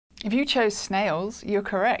If you chose snails, you're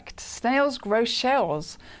correct. Snails grow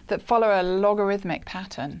shells that follow a logarithmic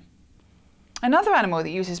pattern. Another animal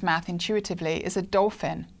that uses math intuitively is a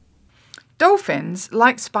dolphin. Dolphins,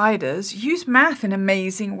 like spiders, use math in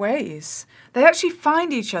amazing ways. They actually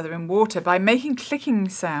find each other in water by making clicking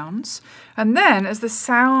sounds, and then as the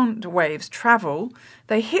sound waves travel,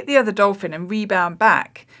 they hit the other dolphin and rebound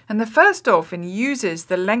back. And the first dolphin uses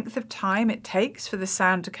the length of time it takes for the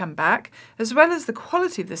sound to come back, as well as the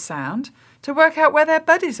quality of the sound, to work out where their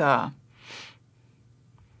buddies are.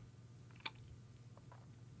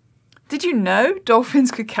 Did you know dolphins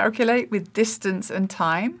could calculate with distance and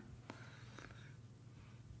time?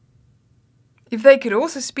 If they could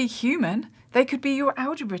also speak human, they could be your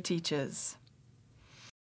algebra teachers.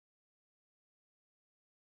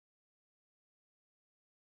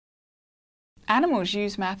 Animals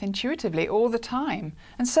use math intuitively all the time,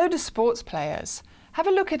 and so do sports players. Have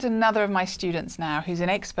a look at another of my students now who's an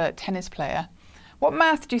expert tennis player. What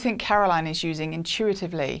math do you think Caroline is using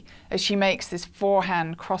intuitively as she makes this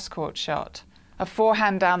forehand cross-court shot, a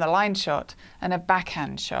forehand down the line shot, and a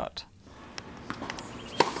backhand shot?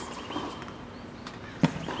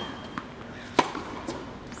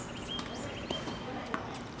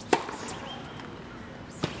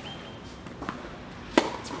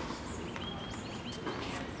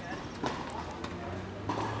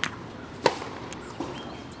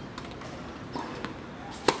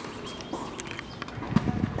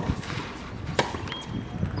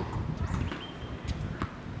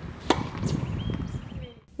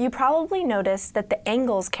 You probably noticed that the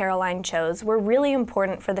angles Caroline chose were really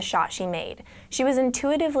important for the shot she made. She was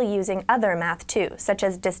intuitively using other math too, such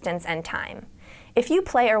as distance and time. If you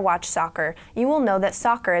play or watch soccer, you will know that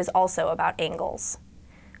soccer is also about angles.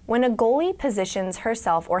 When a goalie positions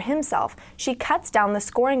herself or himself, she cuts down the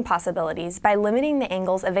scoring possibilities by limiting the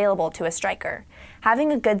angles available to a striker.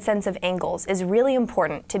 Having a good sense of angles is really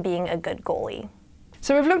important to being a good goalie.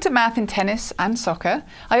 So we've looked at math in tennis and soccer.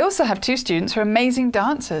 I also have two students who are amazing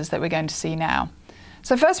dancers that we're going to see now.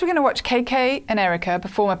 So first we're going to watch KK and Erica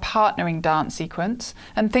perform a partnering dance sequence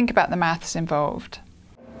and think about the maths involved.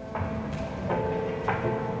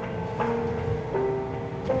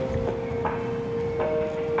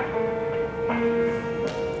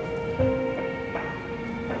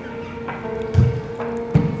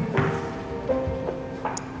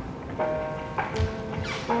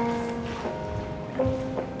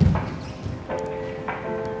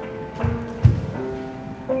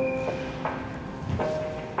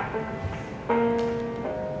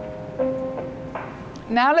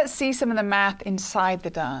 Now let's see some of the math inside the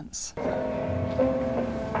dance.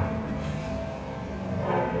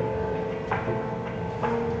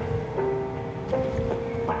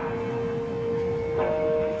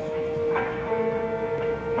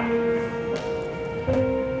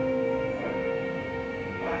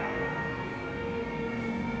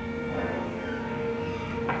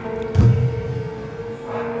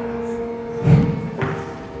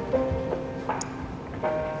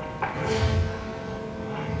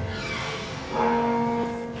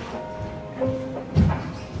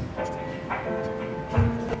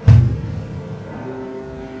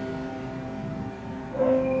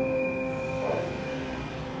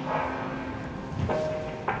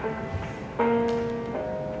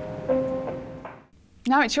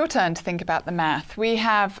 Now it's your turn to think about the math. We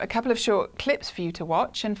have a couple of short clips for you to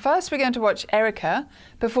watch, and first we're going to watch Erica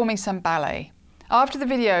performing some ballet. After the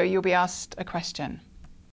video, you'll be asked a question.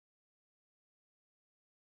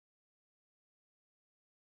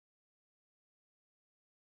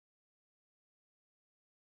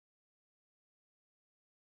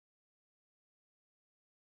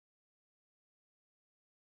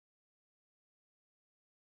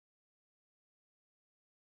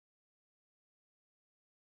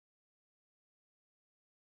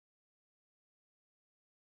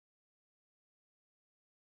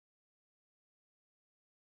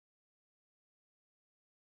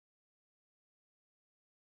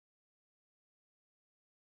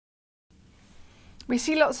 We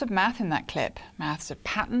see lots of math in that clip. Maths of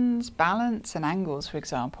patterns, balance, and angles, for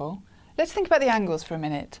example. Let's think about the angles for a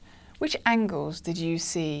minute. Which angles did you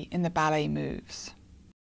see in the ballet moves?